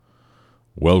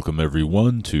Welcome,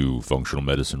 everyone, to Functional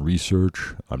Medicine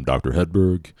Research. I'm Dr.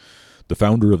 Hedberg, the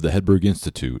founder of the Hedberg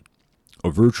Institute, a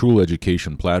virtual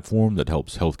education platform that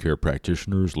helps healthcare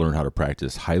practitioners learn how to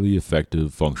practice highly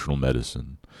effective functional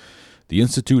medicine. The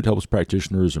Institute helps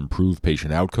practitioners improve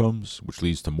patient outcomes, which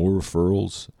leads to more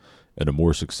referrals and a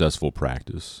more successful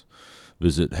practice.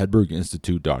 Visit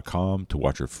hedberginstitute.com to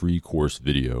watch a free course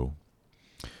video.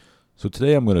 So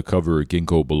today I'm going to cover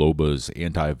Ginkgo biloba's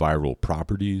antiviral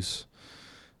properties.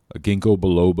 Ginkgo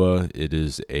biloba, it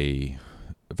is a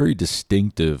very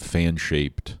distinctive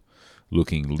fan-shaped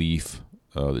looking leaf.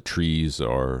 The trees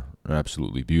are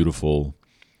absolutely beautiful.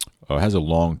 It has a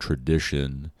long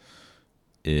tradition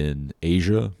in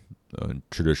Asia, in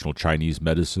traditional Chinese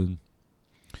medicine.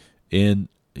 And,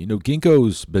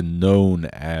 ginkgo's been known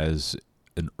as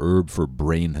an herb for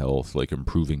brain health, like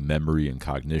improving memory and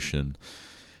cognition.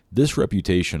 This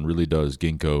reputation really does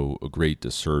ginkgo a great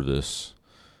disservice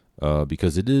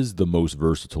because it is the most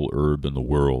versatile herb in the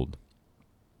world.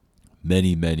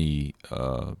 Many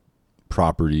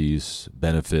properties,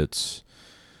 benefits,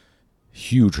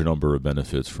 huge number of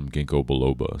benefits from Ginkgo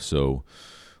biloba. So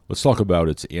let's talk about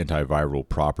its antiviral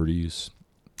properties.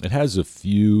 It has a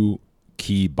few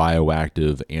key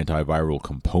bioactive antiviral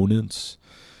components.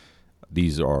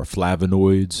 These are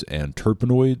flavonoids and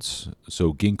terpenoids.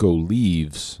 So ginkgo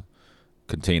leaves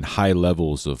contain high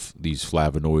levels of these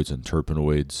flavonoids and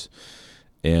terpenoids,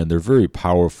 and they're very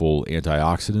powerful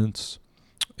antioxidants,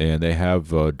 and they have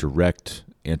direct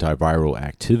antiviral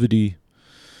activity.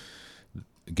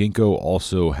 Ginkgo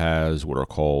also has what are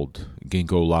called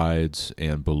ginkgolides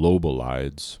and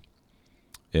bilobalides,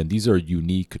 and these are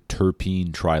unique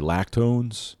terpene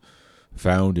trilactones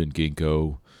found in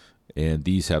ginkgo, and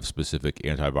these have specific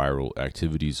antiviral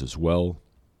activities as well.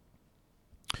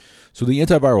 So the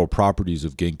antiviral properties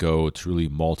of ginkgo, it's really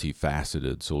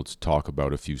multifaceted, so let's talk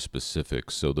about a few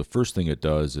specifics. So the first thing it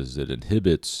does is it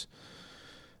inhibits,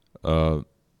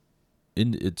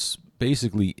 it's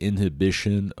basically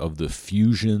inhibition of the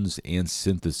fusions and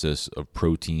synthesis of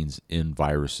proteins in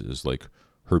viruses like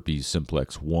herpes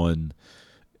simplex 1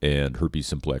 and herpes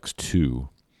simplex 2.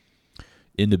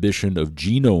 Inhibition of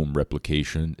genome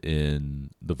replication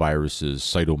in the viruses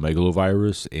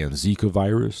cytomegalovirus and Zika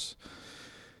virus.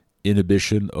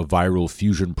 Inhibition of viral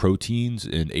fusion proteins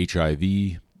in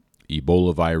HIV,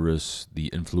 Ebola virus, the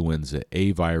influenza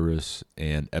A virus,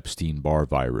 and Epstein-Barr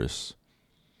virus.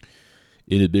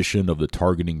 Inhibition of the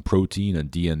targeting protein and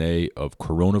DNA of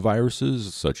coronaviruses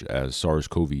such as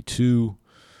SARS-CoV-2,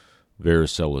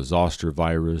 varicella-zoster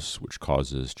virus, which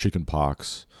causes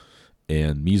chickenpox,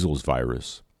 and measles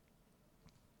virus.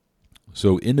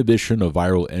 So inhibition of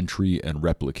viral entry and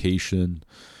replication.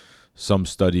 Some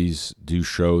studies do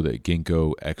show that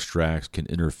ginkgo extracts can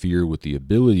interfere with the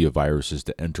ability of viruses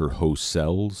to enter host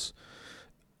cells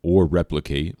or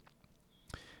replicate.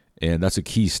 And that's a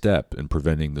key step in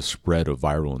preventing the spread of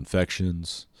viral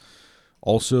infections.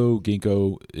 Also,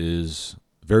 ginkgo is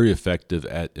very effective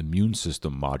at immune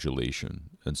system modulation.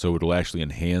 And so it'll actually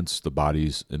enhance the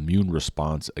body's immune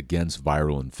response against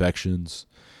viral infections.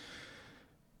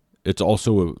 It's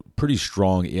also a pretty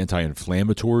strong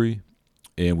anti-inflammatory.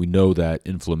 And we know that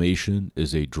inflammation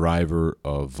is a driver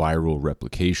of viral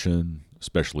replication,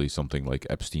 especially something like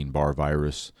Epstein-Barr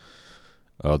virus.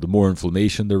 The more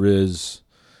inflammation there is,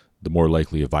 the more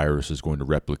likely a virus is going to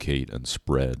replicate and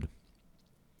spread.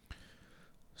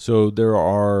 So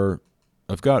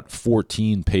I've got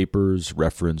 14 papers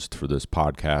referenced for this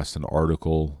podcast and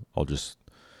article. I'll just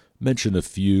mention a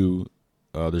few.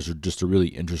 There's just a really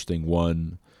interesting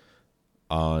one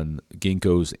on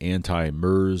ginkgo's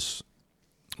anti-MERS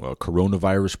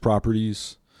coronavirus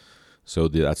properties. So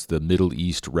that's the Middle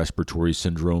East Respiratory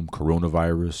Syndrome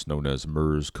coronavirus, known as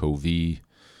MERS-CoV.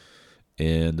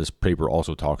 And this paper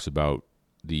also talks about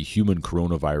the human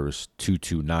coronavirus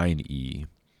 229E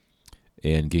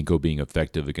and ginkgo being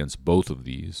effective against both of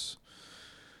these.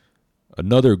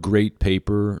 Another great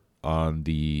paper on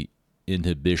the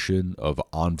inhibition of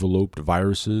enveloped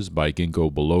viruses by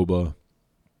Ginkgo biloba.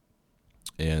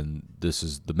 And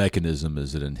the mechanism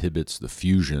is it inhibits the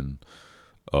fusion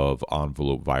of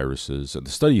envelope viruses. And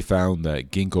the study found that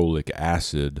ginkgolic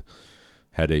acid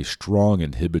had a strong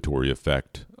inhibitory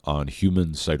effect on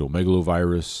human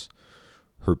cytomegalovirus,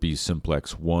 herpes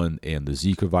simplex 1, and the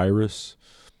Zika virus.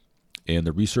 And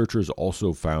the researchers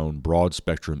also found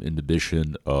broad-spectrum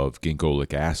inhibition of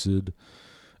ginkgolic acid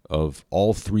of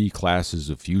all three classes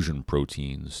of fusion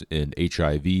proteins in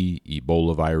HIV,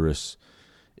 Ebola virus,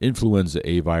 influenza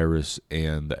A virus,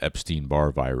 and the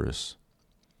Epstein-Barr virus.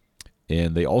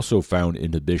 And they also found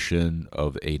inhibition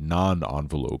of a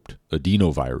non-enveloped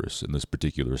adenovirus in this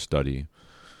particular study.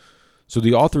 So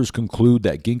the authors conclude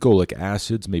that ginkgolic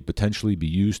acids may potentially be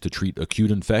used to treat acute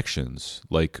infections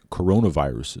like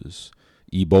coronaviruses,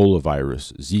 Ebola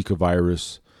virus, Zika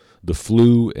virus, the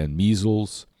flu, and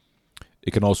measles.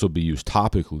 It can also be used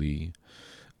topically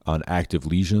on active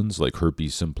lesions like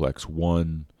herpes simplex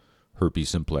 1, herpes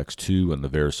simplex 2, and the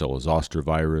varicella zoster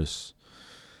virus.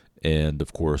 And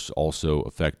of course, also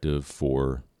effective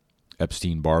for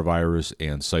Epstein-Barr virus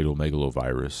and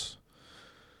cytomegalovirus.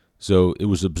 So it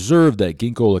was observed that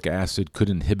ginkgolic acid could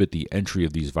inhibit the entry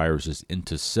of these viruses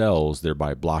into cells,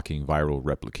 thereby blocking viral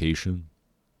replication.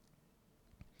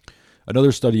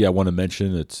 Another study I want to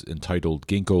mention, it's entitled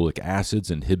Ginkgolic Acids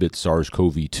Inhibit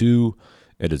SARS-CoV-2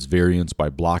 and its variants by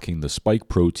blocking the spike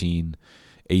protein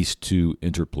ACE2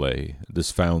 interplay.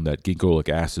 This found that ginkgolic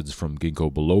acids from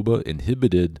Ginkgo biloba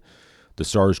inhibited the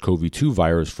SARS-CoV-2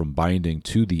 virus from binding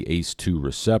to the ACE2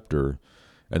 receptor,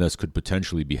 and thus could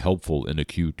potentially be helpful in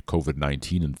acute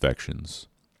COVID-19 infections.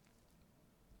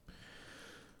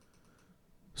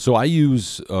 So I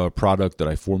use a product that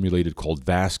I formulated called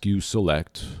Vascu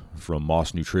Select from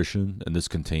Moss Nutrition, and this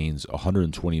contains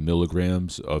 120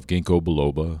 milligrams of Ginkgo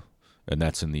biloba, and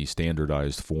that's in the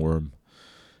standardized form.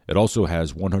 It also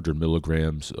has 100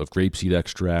 milligrams of grapeseed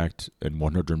extract and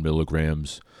 100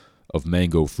 milligrams of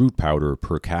mango fruit powder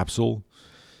per capsule.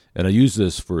 And I use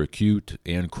this for acute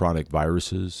and chronic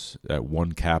viruses at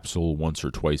 1 capsule once or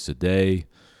twice a day,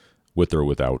 with or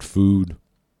without food.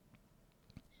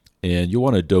 And you'll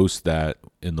want to dose that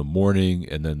in the morning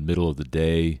and then middle of the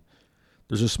day.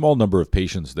 There's a small number of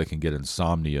patients that can get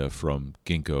insomnia from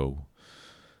ginkgo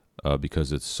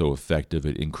because it's so effective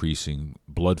at increasing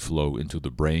blood flow into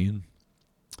the brain.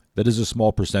 That is a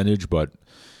small percentage, but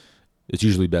it's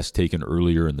usually best taken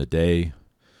earlier in the day.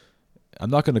 I'm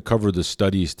not going to cover the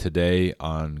studies today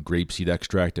on grapeseed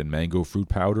extract and mango fruit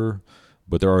powder,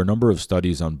 but there are a number of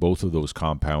studies on both of those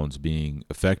compounds being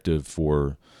effective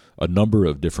for a number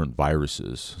of different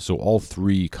viruses. So all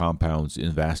three compounds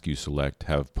in Vascu Select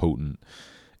have potent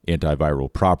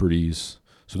antiviral properties.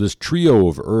 So this trio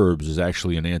of herbs is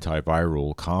actually an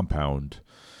antiviral compound.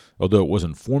 Although it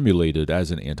wasn't formulated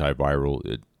as an antiviral,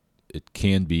 it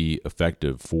can be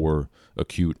effective for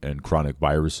acute and chronic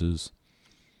viruses.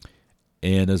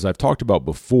 And as I've talked about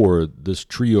before, this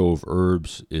trio of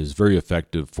herbs is very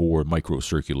effective for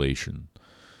microcirculation.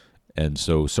 And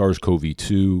so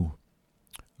SARS-CoV-2,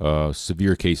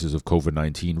 severe cases of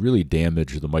COVID-19 really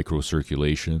damage the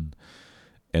microcirculation.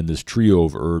 And this trio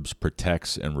of herbs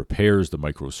protects and repairs the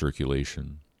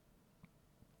microcirculation.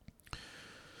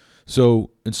 So,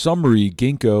 in summary,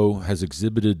 ginkgo has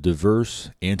exhibited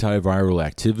diverse antiviral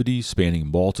activity spanning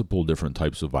multiple different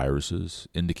types of viruses,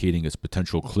 indicating its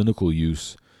potential clinical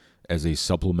use as a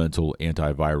supplemental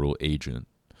antiviral agent.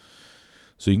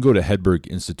 So you can go to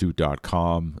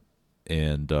hedberginstitute.com,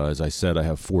 and as I said, I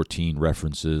have 14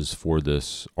 references for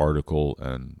this article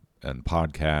and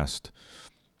podcast.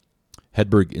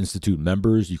 Hedberg Institute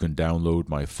members, you can download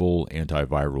my full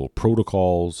antiviral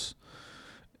protocols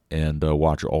and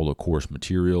watch all the course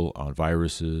material on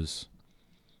viruses.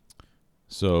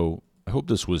 So I hope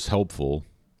this was helpful.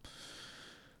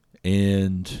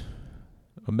 And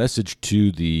a message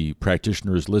to the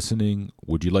practitioners listening: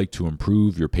 would you like to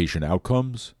improve your patient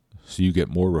outcomes so you get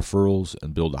more referrals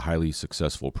and build a highly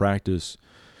successful practice?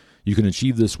 You can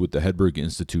achieve this with the Hedberg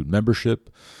Institute membership.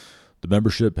 The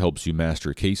membership helps you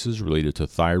master cases related to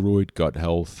thyroid, gut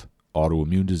health,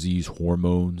 autoimmune disease,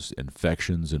 hormones,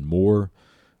 infections, and more.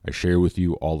 I share with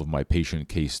you all of my patient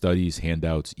case studies,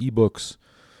 handouts, ebooks,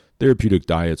 therapeutic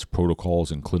diets, protocols,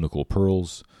 and clinical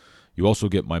pearls. You also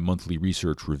get my monthly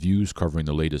research reviews covering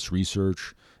the latest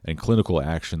research and clinical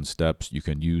action steps you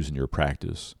can use in your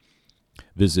practice.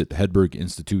 Visit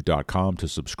hedberginstitute.com to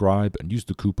subscribe and use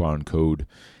the coupon code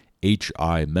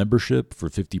HI membership for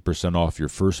 50% off your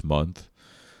first month.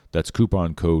 That's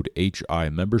coupon code HI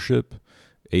membership,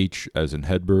 H as in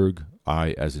Hedberg,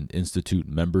 I as in Institute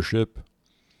membership.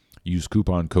 Use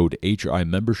coupon code HI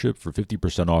membership for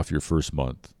 50% off your first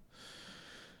month.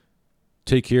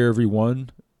 Take care, everyone,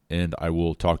 and I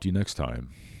will talk to you next time.